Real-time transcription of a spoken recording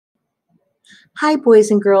Hi, boys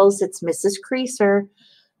and girls, it's Mrs. Creaser.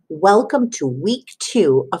 Welcome to week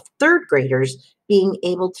 2 of third graders being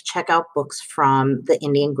able to check out books from the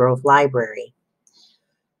Indian Grove Library.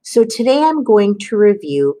 So today I'm going to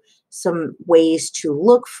review some ways to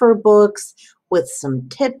look for books with some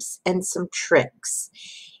tips and some tricks.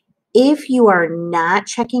 If you are not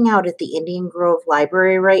checking out at the Indian Grove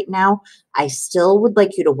Library right now, I still would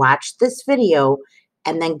like you to watch this video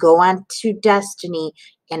and then go on to Destiny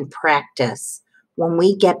and practice. When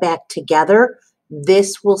we get back together,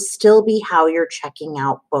 this will still be how you're checking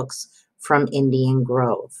out books from Indian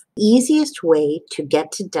Grove. The easiest way to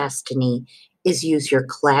get to Destiny is use your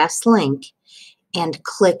class link and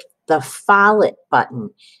click the Follett button.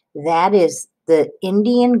 That is the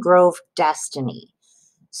Indian Grove Destiny.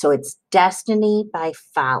 So it's Destiny by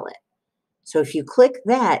Follett. So if you click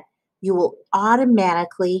that, you will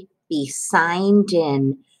automatically be signed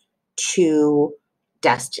in to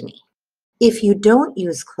Destiny. If you don't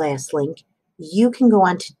use ClassLink, you can go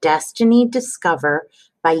on to Destiny Discover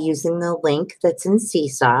by using the link that's in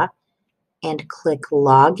Seesaw and click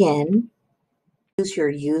Login. Use your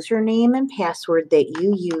username and password that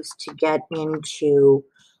you use to get into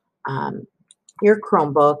your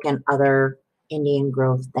Chromebook and other Indian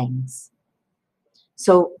Grove things.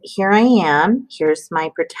 So here I am. Here's my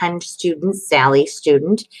pretend student, Sally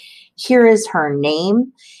student. Here is her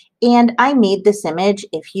name. And I made this image.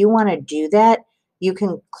 If you want to do that, you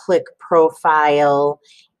can click Profile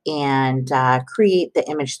and create the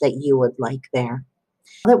image that you would like there.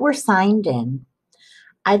 Now that we're signed in,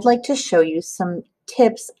 I'd like to show you some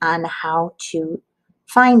tips on how to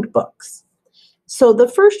find books. So the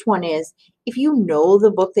first one is, if you know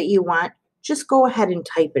the book that you want, just go ahead and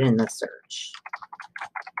type it in the search.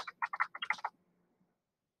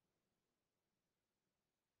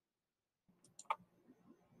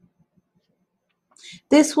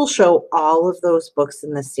 This will show all of those books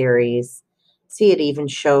in the series. See, it even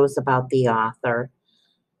shows about the author.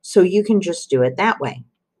 So you can just do it that way.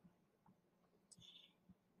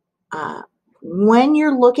 When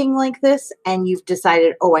you're looking like this and you've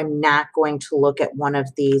decided, oh, I'm not going to look at one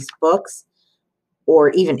of these books,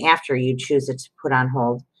 or even after you choose it to put on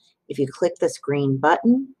hold, if you click this green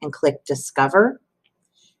button and click Discover,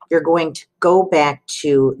 you're going to go back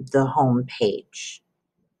to the home page.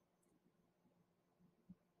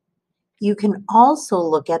 You can also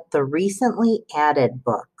look at the recently added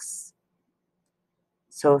books.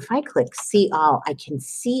 So if I click See All, I can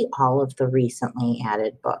see all of the recently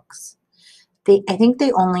added books. I think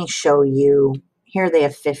they only show you, here they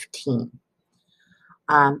have 15.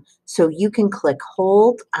 So you can click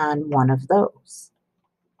hold on one of those.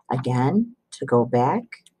 Again, to go back,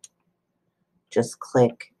 just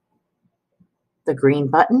click the green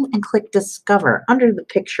button and click Discover under the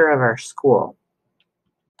picture of our school.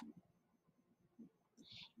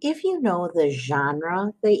 If you know the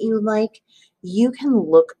genre that you like, you can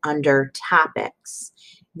look under topics.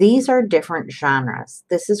 These are different genres.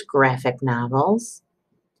 This is graphic novels,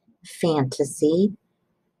 fantasy,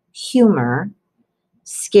 humor,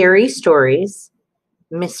 scary stories,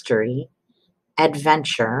 mystery,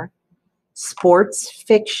 adventure, sports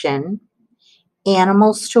fiction,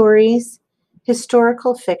 animal stories,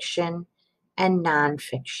 historical fiction, and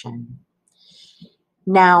nonfiction.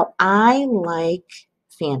 Now, I like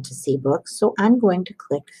fantasy books, so I'm going to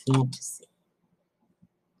click fantasy.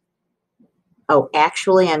 Oh,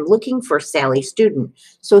 actually, I'm looking for Sally Student.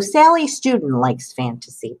 So Sally Student likes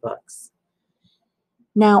fantasy books.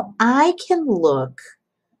 Now, I can look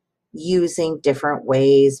using different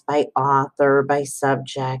ways by author, by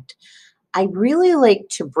subject. I really like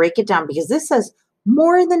to break it down because this says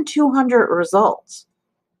more than 200 results.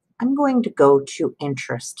 I'm going to go to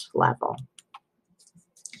interest level.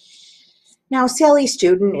 Now, Sally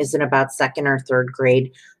Student is in about 2nd or 3rd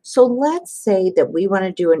grade. So let's say that we want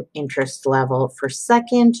to do an interest level for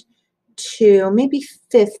 2nd to maybe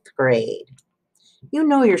 5th grade. You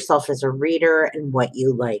know yourself as a reader and what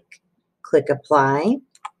you like. Click Apply.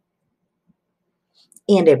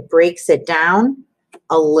 And it breaks it down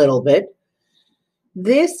a little bit.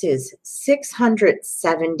 This is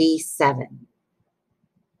 677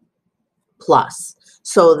 plus.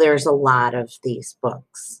 So there's a lot of these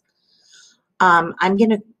books. I'm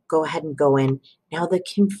going to go ahead and go in. Now, the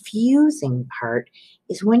confusing part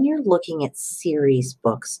is when you're looking at series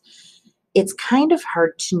books, it's kind of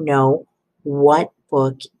hard to know what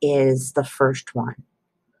book is the first one.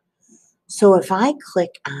 So if I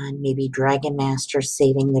click on maybe Dragon Master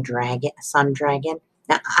Saving the Dragon, Sun Dragon,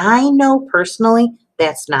 now I know personally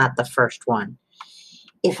that's not the first one.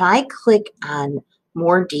 If I click on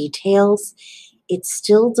more details, it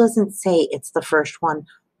still doesn't say it's the first one,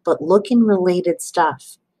 but look in related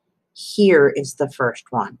stuff. Here is the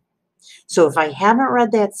first one. So if I haven't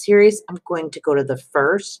read that series, I'm going to go to the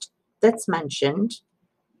first that's mentioned.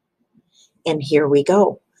 And here we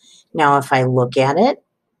go. Now, if I look at it,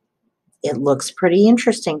 it looks pretty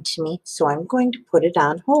interesting to me, so I'm going to put it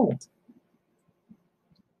on hold.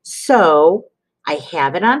 So I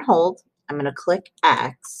have it on hold. I'm going to click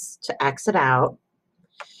X to exit out.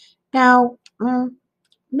 Now,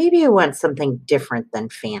 maybe I want something different than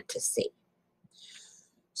fantasy.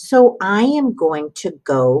 So I am going to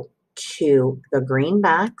go to the green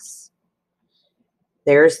box.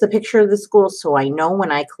 There's the picture of the school, so I know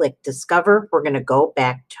when I click Discover, we're going to go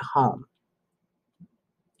back to home.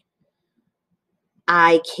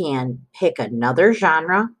 I can pick another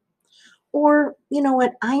genre, or you know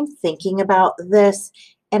what, I'm thinking about this,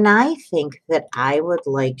 and I think that I would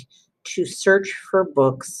like to search for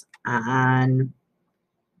books on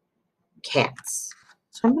cats.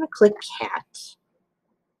 So I'm going to click cat,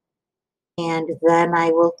 and then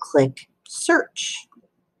I will click search.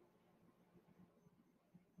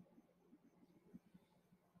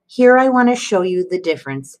 Here I want to show you the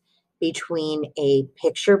difference between a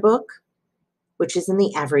picture book, which is in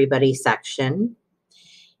the everybody section,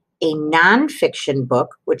 a nonfiction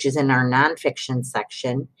book, which is in our nonfiction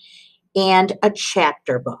section, and a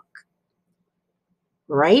chapter book.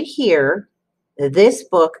 Right here, this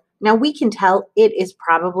book, now we can tell it is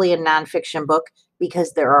probably a nonfiction book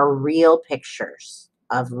because there are real pictures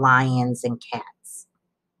of lions and cats.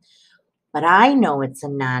 But I know it's a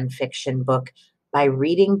nonfiction book by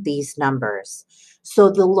reading these numbers.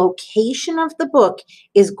 So the location of the book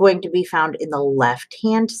is going to be found in the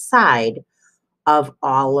left-hand side of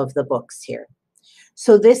all of the books here.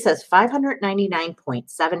 So this says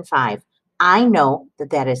 599.75. I know that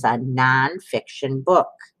that is a nonfiction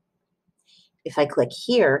book. If I click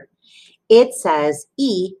here, it says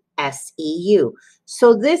ESEU.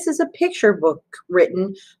 So this is a picture book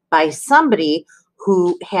written by somebody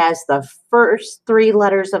who has the first three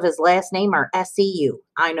letters of his last name are SEU.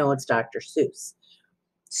 I know it's Dr. Seuss.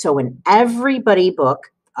 So in everybody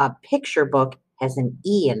book, a picture book has an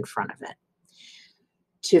E in front of it.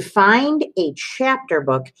 To find a chapter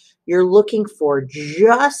book, you're looking for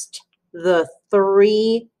just the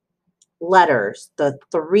three letters of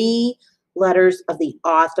the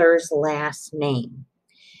author's last name.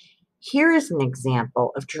 Here is an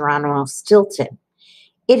example of Geronimo Stilton.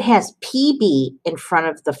 It has PB in front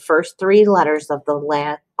of the first three letters of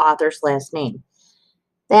the author's last name.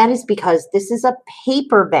 That is because this is a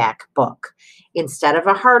paperback book. Instead of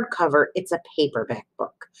a hardcover, it's a paperback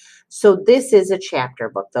book. So this is a chapter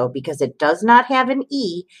book, though, because it does not have an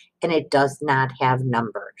E and it does not have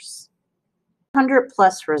numbers. 100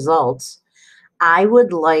 plus results. I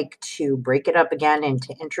would like to break it up again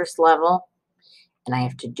into interest level, and I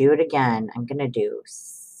have to do it again. I'm going to do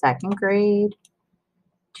second grade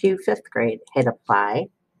to fifth grade, hit apply.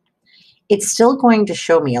 It's still going to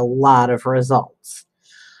show me a lot of results.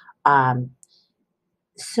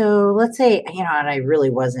 So let's say, and I really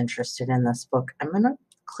was interested in this book. I'm going to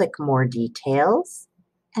click more details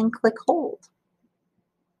and click hold.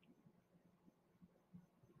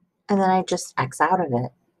 And then I just X out of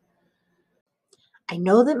it. I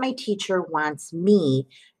know that my teacher wants me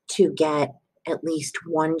to get at least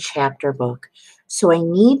one chapter book. So I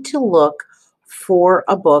need to look for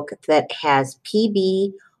a book that has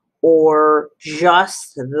PB or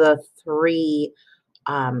just the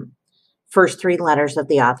first three letters of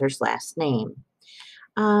the author's last name.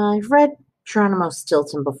 I've read Geronimo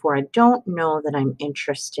Stilton before. I don't know that I'm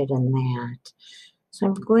interested in that. So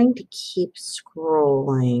I'm going to keep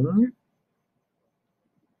scrolling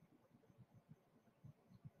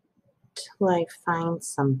till I find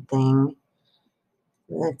something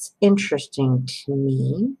that's interesting to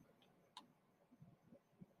me.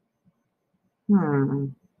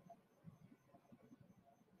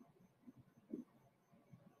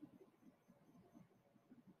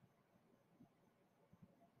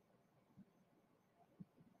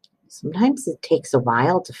 Sometimes it takes a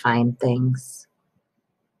while to find things.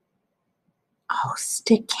 Oh,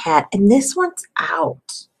 Stick Cat. And this one's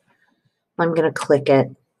out. I'm going to click it.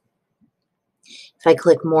 If I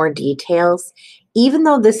click more details, even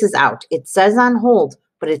though this is out, it says on hold,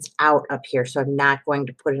 but it's out up here. So I'm not going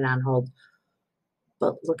to put it on hold.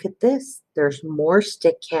 But look at this. There's more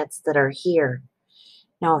Stick Cats that are here.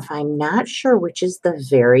 Now, if I'm not sure which is the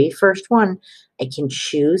very first one, I can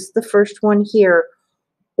choose the first one here,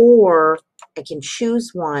 or I can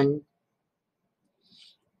choose one.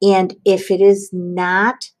 And if it is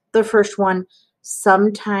not the first one,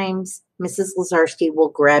 sometimes Mrs. Lazarski will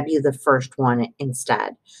grab you the first one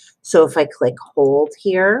instead. So if I click hold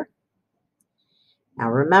here, now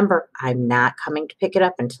remember, I'm not coming to pick it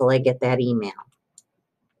up until I get that email.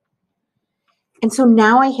 And so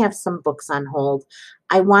now I have some books on hold.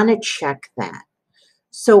 I want to check that.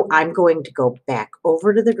 So I'm going to go back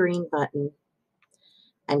over to the green button.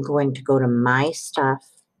 I'm going to go to my stuff.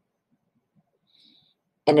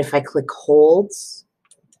 And if I click holds,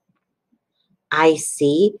 I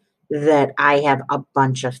see that I have a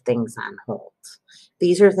bunch of things on hold.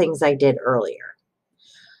 These are things I did earlier.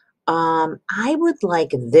 I would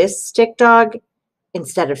like this stick dog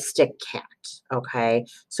instead of stick cat. Okay.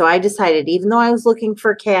 So I decided, even though I was looking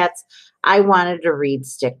for cats, I wanted to read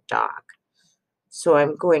stick dog. So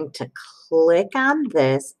I'm going to click on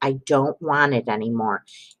this. I don't want it anymore.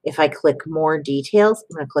 If I click more details,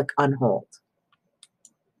 I'm going to click unhold.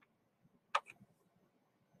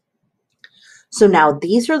 So now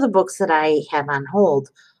these are the books that I have on hold,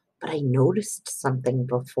 but I noticed something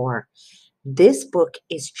before. This book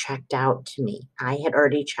is checked out to me. I had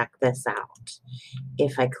already checked this out.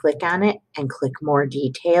 If I click on it and click more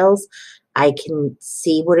details, I can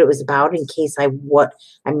see what it was about in case I'm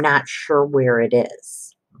not sure where it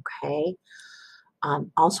is. Okay.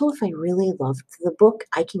 Also, if I really loved the book,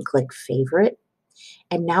 I can click favorite,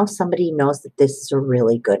 and now somebody knows that this is a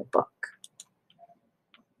really good book.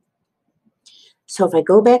 So if I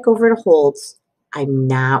go back over to holds, I'm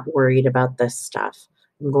not worried about this stuff.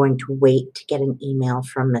 I'm going to wait to get an email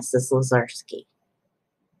from Mrs. Lazarski.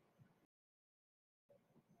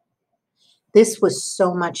 This was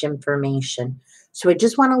so much information. So I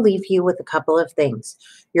just want to leave you with a couple of things.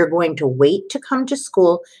 You're going to wait to come to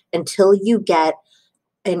school until you get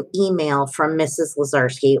an email from Mrs.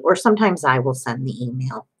 Lazarski, or sometimes I will send the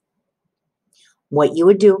email. What you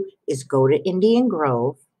would do is go to Indian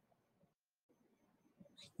Grove.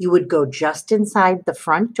 You would go just inside the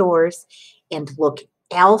front doors and look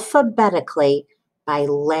alphabetically by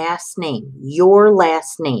last name, your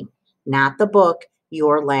last name, not the book,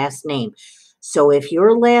 your last name. So if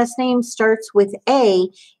your last name starts with A,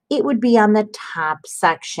 it would be on the top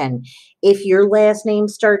section. If your last name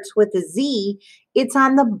starts with a Z, it's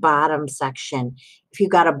on the bottom section. If you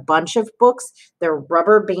got a bunch of books, they're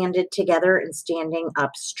rubber banded together and standing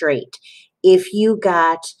up straight. If you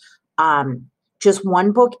got just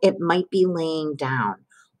one book, it might be laying down,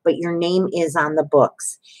 but your name is on the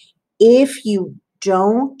books. If you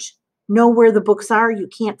don't know where the books are, you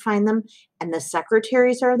can't find them, and the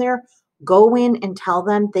secretaries are there, go in and tell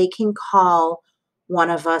them they can call one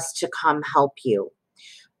of us to come help you.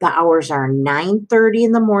 The hours are 9:30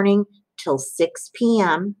 in the morning till 6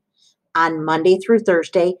 p.m. on Monday through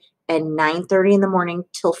Thursday, and 9:30 in the morning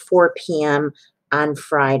till 4 p.m. on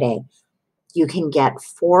Friday. You can get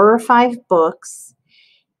 4 or 5 books.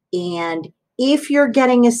 And if you're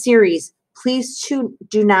getting a series, please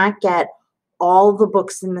do not get all the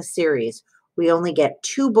books in the series. We only get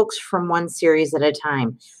 2 books from one series at a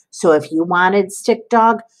time. So if you wanted Stick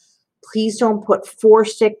Dog, please don't put 4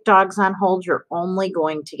 Stick Dogs on hold. You're only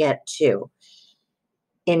going to get 2.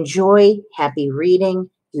 Enjoy, happy reading.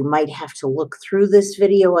 You might have to look through this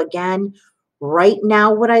video again. Right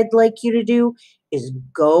now, what I'd like you to do is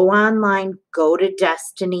go online, go to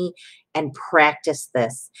Destiny, and practice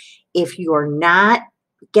this. If you're not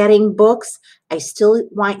getting books, I still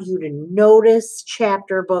want you to notice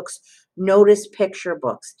chapter books, notice picture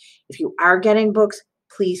books. If you are getting books,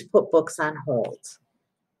 please put books on hold.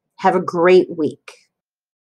 Have a great week.